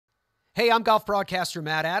Hey, I'm golf broadcaster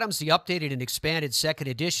Matt Adams. The updated and expanded second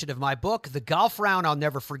edition of my book, The Golf Round I'll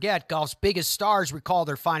Never Forget, Golf's Biggest Stars Recall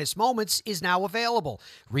Their Finest Moments, is now available.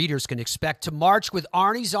 Readers can expect to march with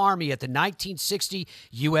Arnie's Army at the 1960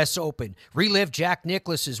 U.S. Open, relive Jack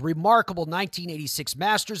Nicklaus's remarkable 1986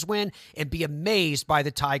 Masters win, and be amazed by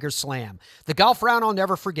the Tiger Slam. The Golf Round I'll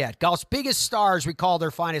Never Forget, Golf's Biggest Stars Recall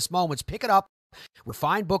Their Finest Moments. Pick it up where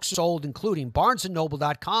fine books are sold, including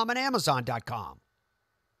BarnesandNoble.com and Amazon.com.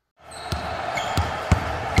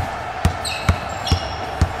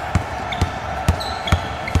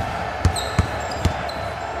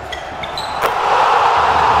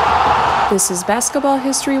 This is Basketball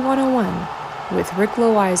History 101 with Rick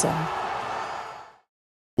Loayza.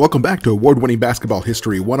 Welcome back to award-winning Basketball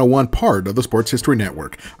History 101, part of the Sports History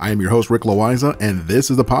Network. I am your host, Rick Loayza, and this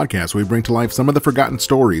is the podcast where we bring to life some of the forgotten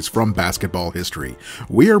stories from basketball history.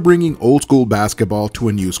 We are bringing old school basketball to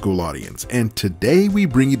a new school audience, and today we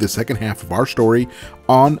bring you the second half of our story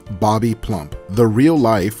on Bobby Plump, the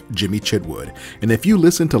real-life Jimmy Chitwood. And if you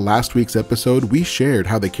listened to last week's episode, we shared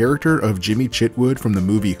how the character of Jimmy Chitwood from the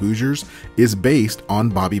movie Hoosiers is based on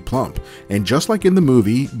Bobby Plump. And just like in the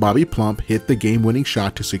movie, Bobby Plump hit the game-winning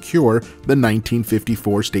shot to secure the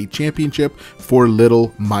 1954 state championship for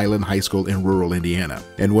Little Milan High School in rural Indiana.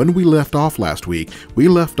 And when we left off last week, we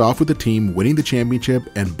left off with the team winning the championship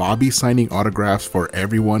and Bobby signing autographs for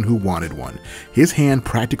everyone who wanted one. His hand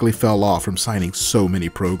practically fell off from signing so many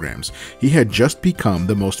programs. He had just become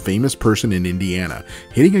the most famous person in Indiana.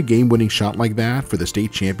 Hitting a game-winning shot like that for the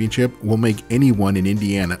state championship will make anyone in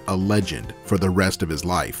Indiana a legend for the rest of his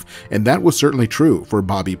life. And that was certainly true for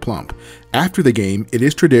Bobby Plump. After the game, it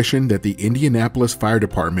is tradition that the Indianapolis Fire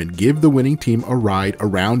Department give the winning team a ride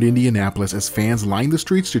around Indianapolis as fans line the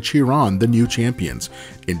streets to cheer on the new champions.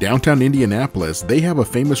 In downtown Indianapolis, they have a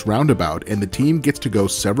famous roundabout and the team gets to go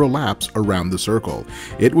several laps around the circle.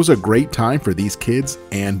 It was a great time for these kids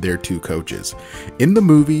and their two coaches. In the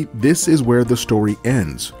movie, this is where the story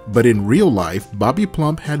ends, but in real life, Bobby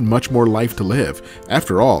Plump had much more life to live.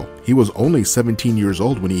 After all, he was only 17 years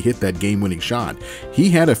old when he hit that game-winning shot.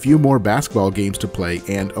 He had a few more basketball games to play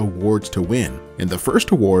and awards to win. And the first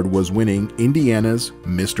award was winning Indiana's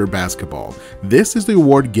Mr. Basketball. This is the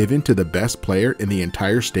award given to the best player in the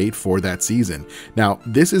entire state for that season. Now,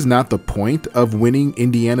 this is not the point of winning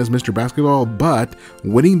Indiana's Mr. Basketball, but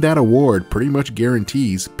winning that award pretty much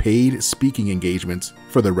guarantees paid speaking engagements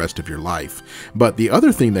for the rest of your life. But the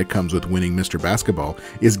other thing that comes with winning Mr. Basketball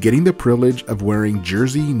is getting the privilege of wearing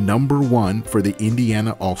jersey number 1 for the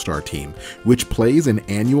Indiana All-Star team, which plays an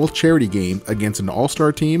annual charity game against an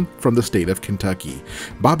All-Star team from the state of Kentucky.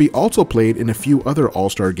 Bobby also played in a few other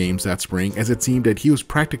All-Star games that spring, as it seemed that he was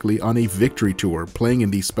practically on a victory tour, playing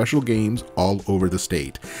in these special games all over the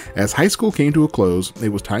state. As high school came to a close, it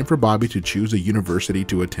was time for Bobby to choose a university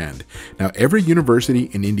to attend. Now, every university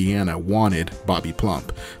in Indiana wanted Bobby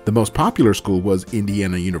Plump. The most popular school was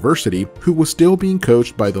Indiana University, who was still being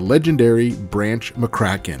coached by the legendary Branch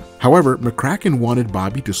McCracken. However, McCracken wanted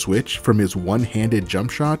Bobby to switch from his one-handed jump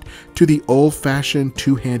shot to the old-fashioned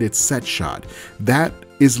two-handed set shot. That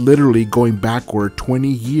is literally going backward 20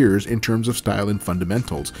 years in terms of style and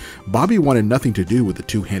fundamentals. Bobby wanted nothing to do with the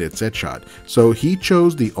two-handed set shot, so he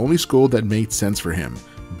chose the only school that made sense for him,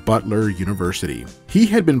 Butler University. He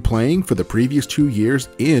had been playing for the previous 2 years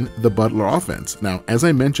in the Butler offense. Now, as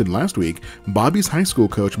I mentioned last week, Bobby's high school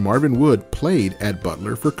coach Marvin Wood played at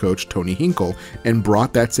Butler for Coach Tony Hinkle and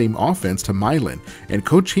brought that same offense to Milan. And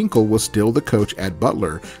Coach Hinkle was still the coach at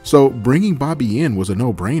Butler, so bringing Bobby in was a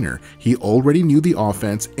no-brainer. He already knew the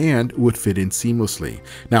offense and would fit in seamlessly.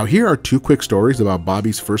 Now, here are 2 quick stories about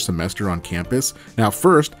Bobby's first semester on campus. Now,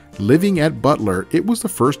 first, living at Butler, it was the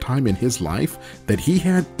first time in his life that he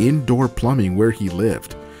had indoor plumbing where he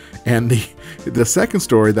lived. And the second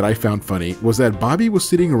story that I found funny was that Bobby was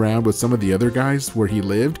sitting around with some of the other guys where he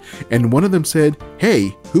lived, and one of them said,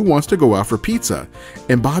 "Hey, who wants to go out for pizza?"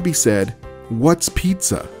 And Bobby said, "What's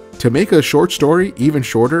pizza?" To make a short story even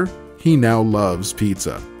shorter, he now loves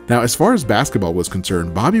pizza. Now, as far as basketball was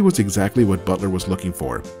concerned, Bobby was exactly what Butler was looking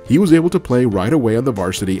for. He was able to play right away on the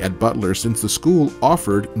varsity at Butler since the school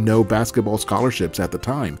offered no basketball scholarships at the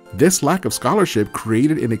time. This lack of scholarship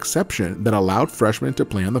created an exception that allowed freshmen to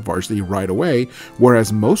play on the varsity right away,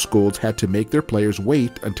 whereas most schools had to make their players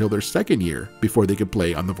wait until their second year before they could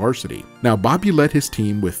play on the varsity. Now, Bobby led his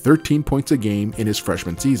team with 13 points a game in his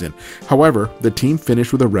freshman season. However, the team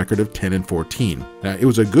finished with a record of 10-14. Now, it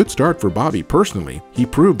was a good start for Bobby personally. He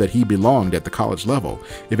proved that he belonged at the college level.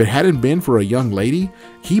 If it hadn't been for a young lady,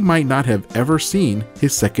 he might not have ever seen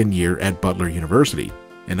his second year at Butler University.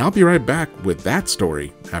 And I'll be right back with that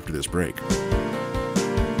story after this break.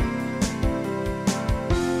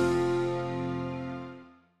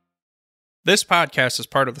 This podcast is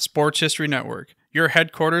part of the Sports History Network, your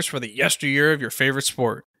headquarters for the yesteryear of your favorite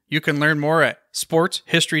sport. You can learn more at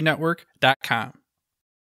sportshistorynetwork.com.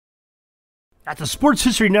 At the Sports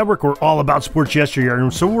History Network, we're all about sports yesteryear,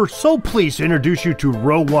 and so we're so pleased to introduce you to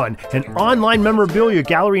Row One, an online memorabilia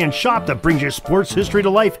gallery and shop that brings your sports history to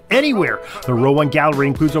life anywhere. The Row One gallery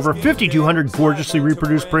includes over 5,200 gorgeously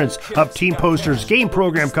reproduced prints of team posters, game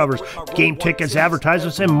program covers, game tickets,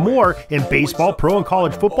 advertisements, and more in baseball, pro and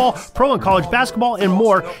college football, pro and college basketball, and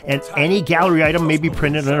more. And any gallery item may be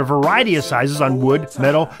printed in a variety of sizes on wood,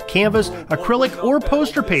 metal, canvas, acrylic, or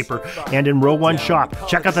poster paper. And in Row One shop,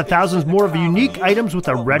 check out the thousands more of unique items with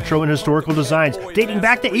the retro and historical designs dating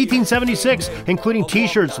back to 1876, including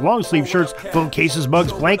t-shirts, long sleeve shirts, phone cases,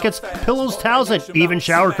 mugs, blankets, pillows, towels, and even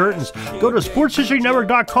shower curtains. Go to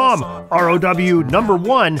sportshistorynetwork.com,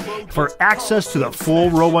 ROW1, for access to the full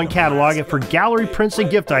Row One catalog and for gallery prints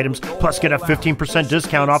and gift items, plus get a 15%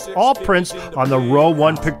 discount off all prints on the Row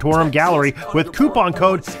One Pictorum Gallery with coupon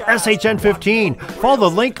code SHN15. Follow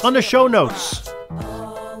the link on the show notes.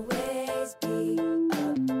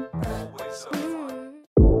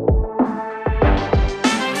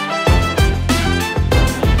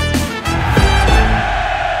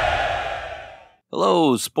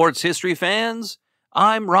 Hello, sports history fans.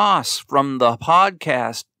 I'm Ross from the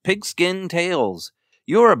podcast Pigskin Tales.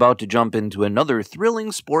 You're about to jump into another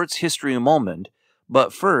thrilling sports history moment,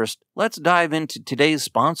 but first, let's dive into today's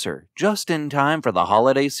sponsor, just in time for the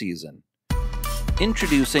holiday season.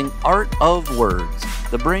 Introducing Art of Words,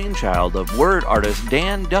 the brainchild of word artist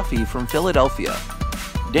Dan Duffy from Philadelphia.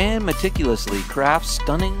 Dan meticulously crafts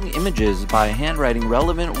stunning images by handwriting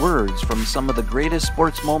relevant words from some of the greatest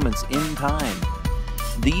sports moments in time.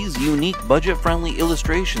 These unique, budget-friendly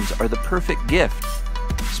illustrations are the perfect gift,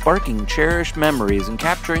 sparking cherished memories and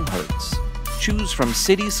capturing hearts. Choose from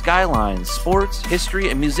city skylines, sports,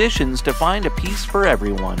 history, and musicians to find a piece for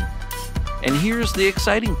everyone. And here's the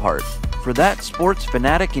exciting part. For that sports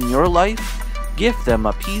fanatic in your life, gift them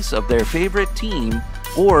a piece of their favorite team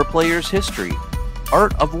or player's history.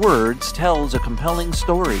 Art of Words tells a compelling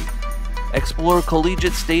story. Explore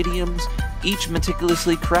collegiate stadiums, each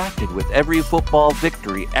meticulously crafted with every football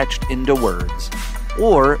victory etched into words.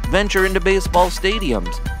 Or venture into baseball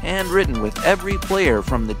stadiums, handwritten with every player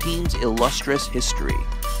from the team's illustrious history.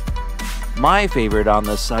 My favorite on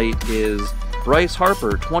the site is Bryce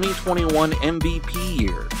Harper 2021 MVP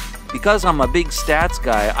year. Because I'm a big stats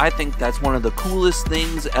guy, I think that's one of the coolest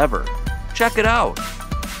things ever. Check it out.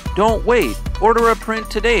 Don't wait. Order a print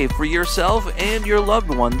today for yourself and your loved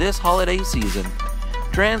one this holiday season.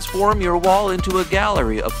 Transform your wall into a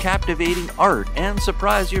gallery of captivating art and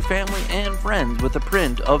surprise your family and friends with a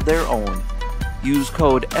print of their own. Use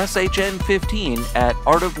code SHN15 at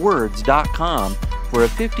artofwords.com for a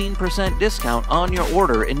 15% discount on your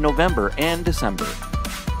order in November and December.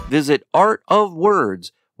 Visit Art of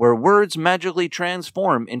Words, where words magically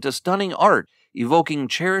transform into stunning art, evoking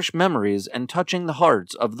cherished memories and touching the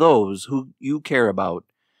hearts of those who you care about.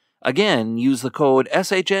 Again, use the code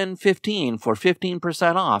SHN15 for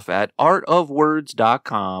 15% off at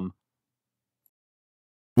artofwords.com.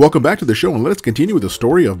 Welcome back to the show, and let's continue with the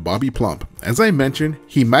story of Bobby Plump. As I mentioned,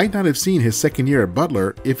 he might not have seen his second year at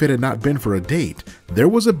Butler if it had not been for a date. There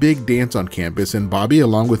was a big dance on campus, and Bobby,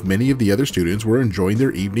 along with many of the other students, were enjoying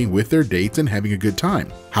their evening with their dates and having a good time.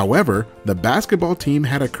 However, the basketball team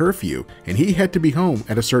had a curfew, and he had to be home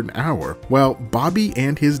at a certain hour. Well, Bobby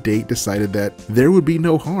and his date decided that there would be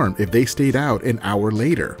no harm if they stayed out an hour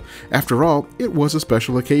later. After all, it was a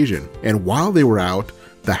special occasion, and while they were out,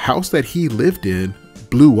 the house that he lived in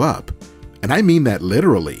blew up. And I mean that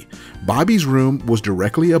literally. Bobby's room was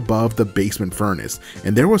directly above the basement furnace,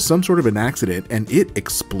 and there was some sort of an accident, and it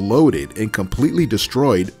exploded and completely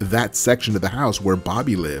destroyed that section of the house where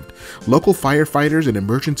Bobby lived. Local firefighters and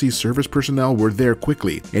emergency service personnel were there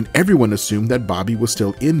quickly, and everyone assumed that Bobby was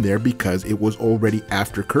still in there because it was already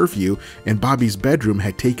after curfew and Bobby's bedroom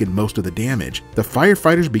had taken most of the damage. The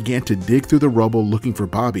firefighters began to dig through the rubble looking for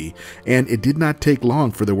Bobby, and it did not take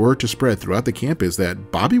long for the word to spread throughout the campus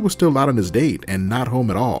that Bobby was still out on his date and not home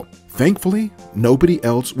at all. Thankfully, nobody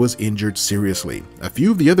else was injured seriously. A few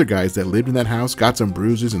of the other guys that lived in that house got some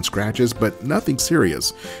bruises and scratches, but nothing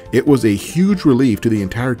serious. It was a huge relief to the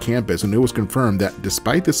entire campus, and it was confirmed that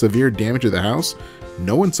despite the severe damage of the house,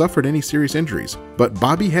 no one suffered any serious injuries. But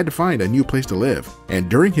Bobby had to find a new place to live, and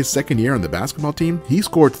during his second year on the basketball team, he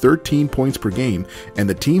scored 13 points per game, and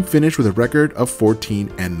the team finished with a record of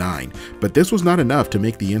 14-9. But this was not enough to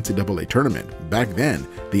make the NCAA tournament. Back then,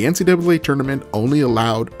 the NCAA tournament only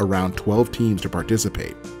allowed around 12 teams to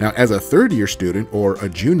participate. Now, as a third-year student or a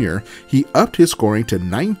junior, he upped his scoring to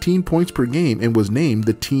 19 points per game and was named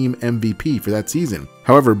the team MVP for that season.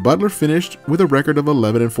 However, Butler finished with a record of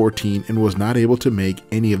 11-14 and was not able to make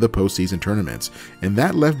any of the postseason tournaments, and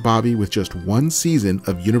that left Bobby with just one season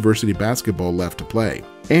of university basketball left to play.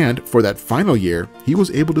 And for that final year, he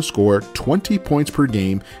was able to score 20 points per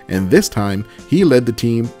game, and this time he led the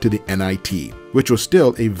team to the NIT, which was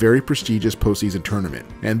still a very prestigious postseason tournament.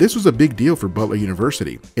 And this was a big deal for Butler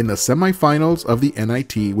University. In the semifinals of the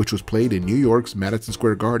NIT, which was played in New York's Madison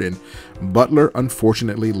Square Garden, Butler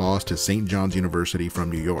unfortunately lost to St. John's University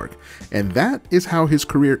from New York. And that is how his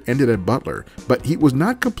career ended at Butler. But he was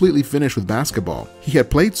not completely finished with basketball. He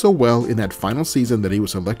had played so well in that final season that he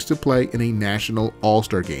was selected to play in a national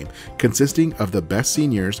all-star game consisting of the best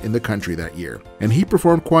seniors in the country that year. And he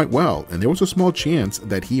performed quite well, and there was a small chance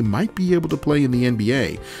that he might be able to play in the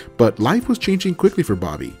NBA, but life was changing quickly for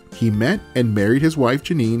Bobby. He met and married his wife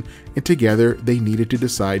Janine, and together they needed to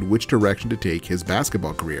decide which direction to take his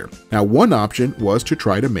basketball career. Now, one option was to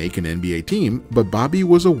try to make an NBA team, but Bobby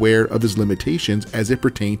was aware of his limitations as it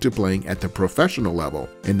pertained to playing at the professional level.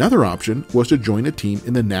 Another option was to join a team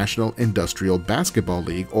in the National Industrial Basketball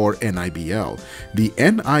League, or NIBL. The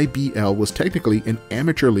NIBL was technically an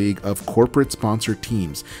amateur league of corporate-sponsored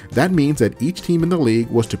teams. That means that each team in the league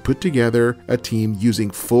was to put together a team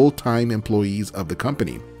using full-time employees of the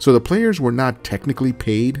company. So the players were not technically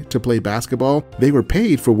paid to play basketball. They were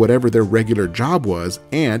paid for whatever their regular job was,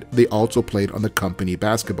 and they also played on the company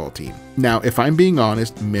basketball team. Now, if I'm being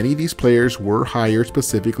honest, many of these players were hired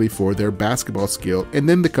specifically for their basketball skill, and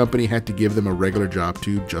then the company had to give them a regular job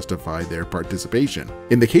to justify their participation.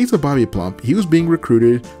 In the case of Bobby Plump, he was being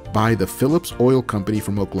recruited by the Phillips Oil Company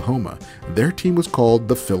from Oklahoma. Their team was called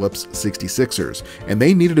the Phillips 66ers, and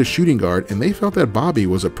they needed a shooting guard, and they felt that Bobby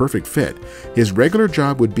was a perfect fit. His regular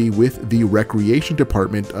job would be with the recreation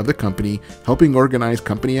department of the company, helping organize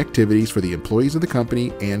company activities for the employees of the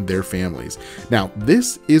company and their families. Now,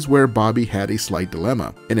 this is where Bobby had a slight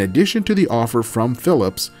dilemma. In addition to the offer from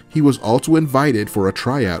Phillips, he was also invited for a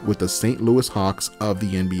tryout with the St. Louis Hawks of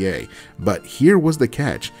the NBA. But here was the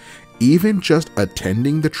catch. Even just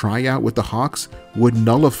attending the tryout with the Hawks would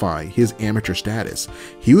nullify his amateur status.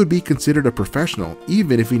 He would be considered a professional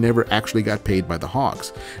even if he never actually got paid by the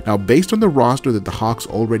Hawks. Now, based on the roster that the Hawks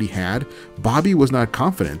already had, Bobby was not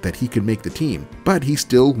confident that he could make the team, but he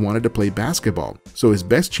still wanted to play basketball. So his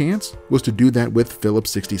best chance was to do that with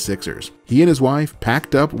Phillips 66ers. He and his wife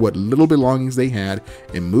packed up what little belongings they had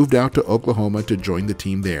and moved out to Oklahoma to join the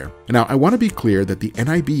team there. Now, I want to be clear that the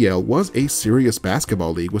NIBL was a serious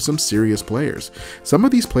basketball league with some serious players. Some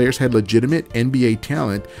of these players had legitimate NBA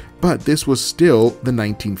talent, but this was still the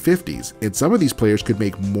 1950s, and some of these players could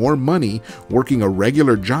make more money working a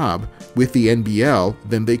regular job with the NBL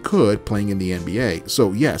than they could playing in the NBA.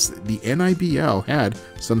 So yes, the NIBL had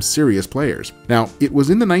some serious players. Now, it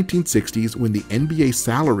was in the 1960s when the NBA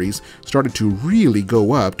salaries started to really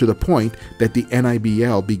go up to the point that the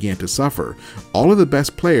NIBL began to suffer. All of the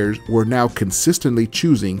best players were now consistently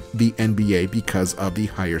choosing the NBA because of the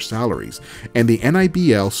higher salaries, and the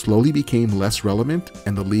NIBL slowly became less relevant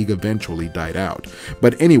and the league eventually died out.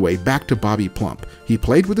 But anyway, back to Bobby Plump. He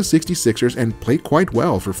played with the 66ers and played quite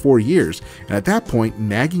well for 4 years, and at that point,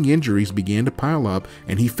 nagging injuries began to pile up,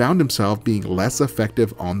 and he found himself being less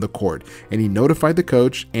effective on the court, and he notified the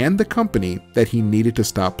coach and the company that he needed to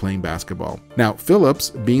stop playing basketball. Now, Phillips,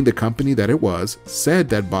 being the company that it was, said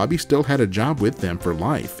that Bobby still had a job with them for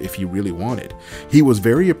life if he really wanted. He was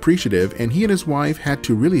very appreciative, and he and his wife had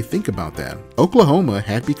to really think about that. Oklahoma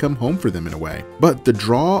had become home for them in a way, but the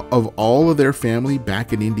draw of all of their family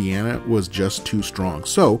back in Indiana was just too strong,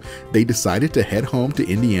 so they decided to head home to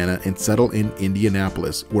Indiana and settle in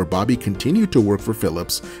Indianapolis, where Bobby continued to work for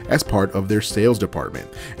Phillips as part of their sales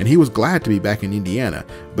department. And he was glad to be back in Indiana,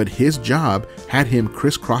 but his job had him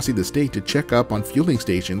crisscrossing the state to check up on fueling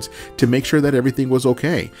stations to make sure that everything was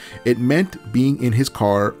okay. It meant being in his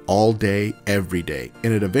car all day, every day,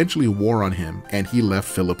 and it eventually wore on him, and he left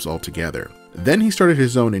Phillips altogether. Then he started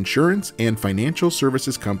his own insurance and financial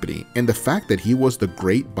services company, and the fact that he was the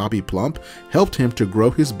great Bobby Plump helped him to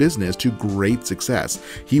grow his business to great success.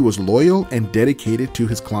 He was loyal and dedicated to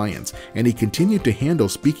his clients, and he continued to handle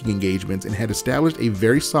speaking engagements and had established a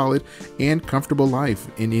very solid and comfortable life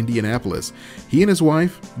in Indianapolis. He and his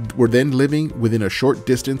wife were then living within a short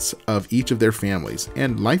distance of each of their families,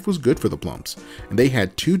 and life was good for the Plumps. And they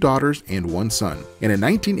had 2 daughters and 1 son. And in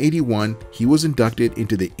 1981, he was inducted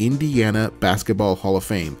into the Indiana Basketball Hall of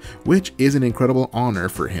Fame, which is an incredible honor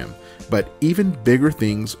for him. But even bigger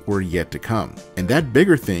things were yet to come. And that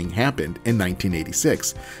bigger thing happened in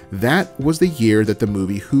 1986. That was the year that the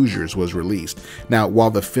movie Hoosiers was released. Now, while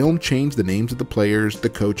the film changed the names of the players, the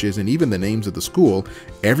coaches, and even the names of the school,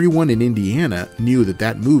 everyone in Indiana knew that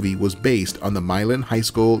that movie was based on the Milan High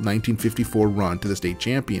School 1954 run to the state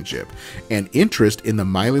championship. And interest in the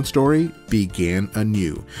Milan story began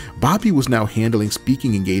anew. Bobby was now handling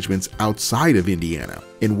speaking engagements outside of Indiana.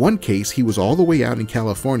 In one case, he was all the way out in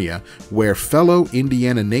California, where fellow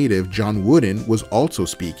Indiana native John Wooden was also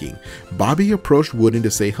speaking. Bobby approached Wooden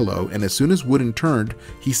to say hello, and as soon as Wooden turned,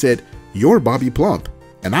 he said, "You're Bobby Plump,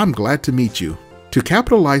 and I'm glad to meet you." To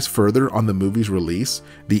capitalize further on the movie's release,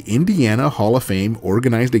 the Indiana Hall of Fame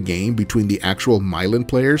organized a game between the actual Milan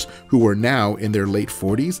players, who were now in their late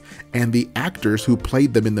 40s, and the actors who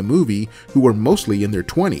played them in the movie, who were mostly in their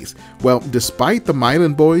 20s. Well, despite the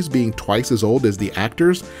Milan boys being twice as old as the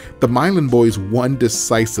actors, the Milan boys won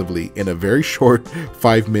decisively in a very short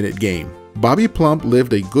 5-minute game. Bobby Plump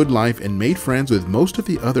lived a good life and made friends with most of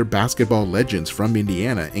the other basketball legends from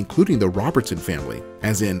Indiana, including the Robertson family,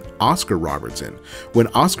 as in Oscar Robertson. When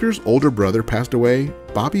Oscar's older brother passed away,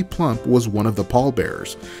 Bobby Plump was one of the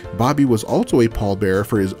pallbearers. Bobby was also a pallbearer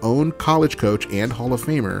for his own college coach and Hall of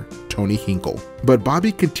Famer, Tony Hinkle. But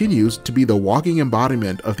Bobby continues to be the walking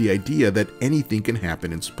embodiment of the idea that anything can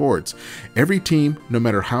happen in sports. Every team, no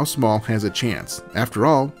matter how small, has a chance. After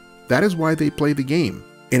all, that is why they play the game.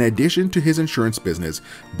 In addition to his insurance business,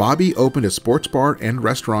 Bobby opened a sports bar and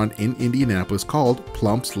restaurant in Indianapolis called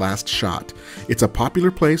Plump's Last Shot. It's a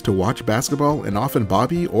popular place to watch basketball, and often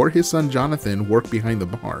Bobby or his son Jonathan work behind the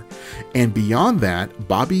bar. And beyond that,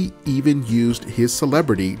 Bobby even used his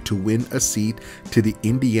celebrity to win a seat to the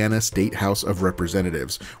Indiana State House of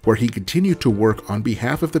Representatives, where he continued to work on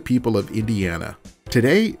behalf of the people of Indiana.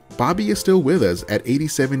 Today, Bobby is still with us at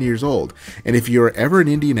 87 years old, and if you're ever in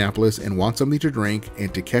Indianapolis and want something to drink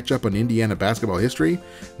and to catch up on Indiana basketball history,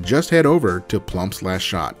 just head over to Plump's Last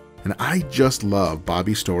Shot. And I just love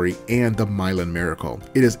Bobby's story and the Milan Miracle.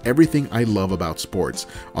 It is everything I love about sports.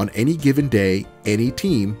 On any given day, any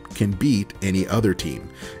team can beat any other team.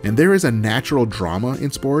 And there is a natural drama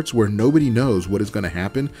in sports where nobody knows what is going to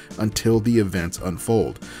happen until the events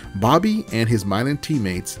unfold. Bobby and his Milan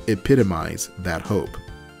teammates epitomize that hope.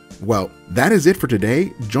 Well, that is it for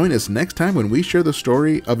today. Join us next time when we share the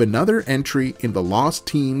story of another entry in the lost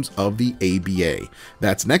teams of the ABA.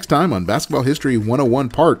 That's next time on Basketball History 101,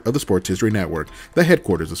 part of the Sports History Network, the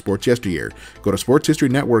headquarters of Sports Yesteryear. Go to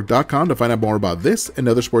sportshistorynetwork.com to find out more about this and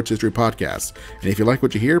other sports history podcasts. And if you like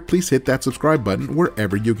what you hear, please hit that subscribe button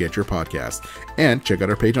wherever you get your podcasts. And check out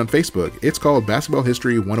our page on Facebook. It's called Basketball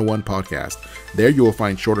History 101 Podcast. There you will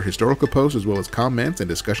find shorter historical posts as well as comments and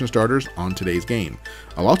discussion starters on today's game.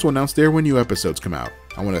 I'll also announce there when new episodes come out.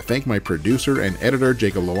 I want to thank my producer and editor,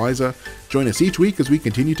 Jacob Loayza. Join us each week as we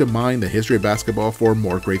continue to mine the history of basketball for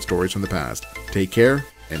more great stories from the past. Take care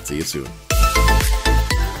and see you soon.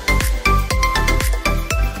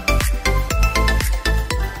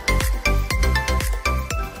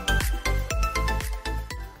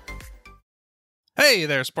 Hey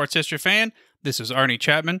there, sports history fan. This is Arnie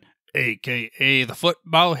Chapman, aka the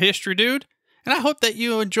Football History Dude. And I hope that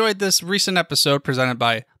you enjoyed this recent episode presented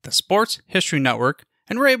by the Sports History Network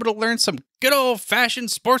and were able to learn some good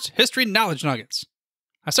old-fashioned sports history knowledge nuggets.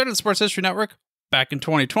 I started the Sports History Network back in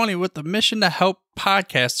 2020 with the mission to help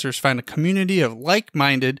podcasters find a community of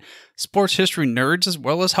like-minded sports history nerds, as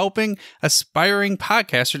well as helping aspiring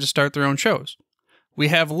podcasters to start their own shows. We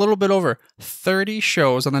have a little bit over 30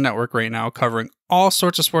 shows on the network right now covering all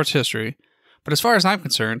sorts of sports history, but as far as I'm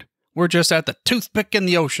concerned, we're just at the toothpick in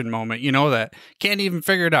the ocean moment, you know, that can't even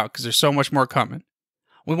figure it out because there's so much more coming.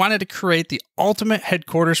 We wanted to create the ultimate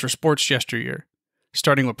headquarters for sports yesteryear,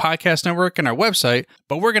 starting with Podcast Network and our website,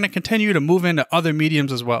 but we're going to continue to move into other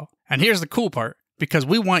mediums as well. And here's the cool part, because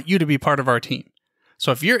we want you to be part of our team.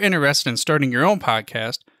 So if you're interested in starting your own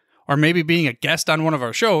podcast, or maybe being a guest on one of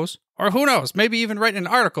our shows, or who knows, maybe even writing an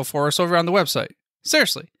article for us over on the website,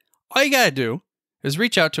 seriously, all you got to do is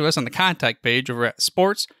reach out to us on the contact page over at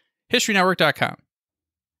sportshistorynetwork.com.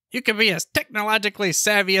 You could be as technologically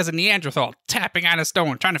savvy as a Neanderthal tapping on a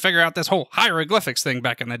stone trying to figure out this whole hieroglyphics thing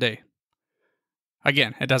back in the day.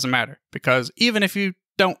 Again, it doesn't matter, because even if you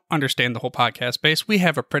don't understand the whole podcast space, we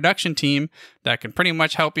have a production team that can pretty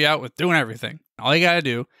much help you out with doing everything. All you got to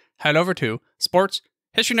do, head over to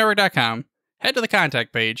sportshistorynetwork.com, head to the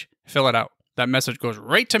contact page, fill it out. That message goes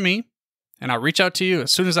right to me, and I'll reach out to you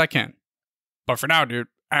as soon as I can. But for now, dude,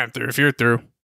 I'm through if you're through.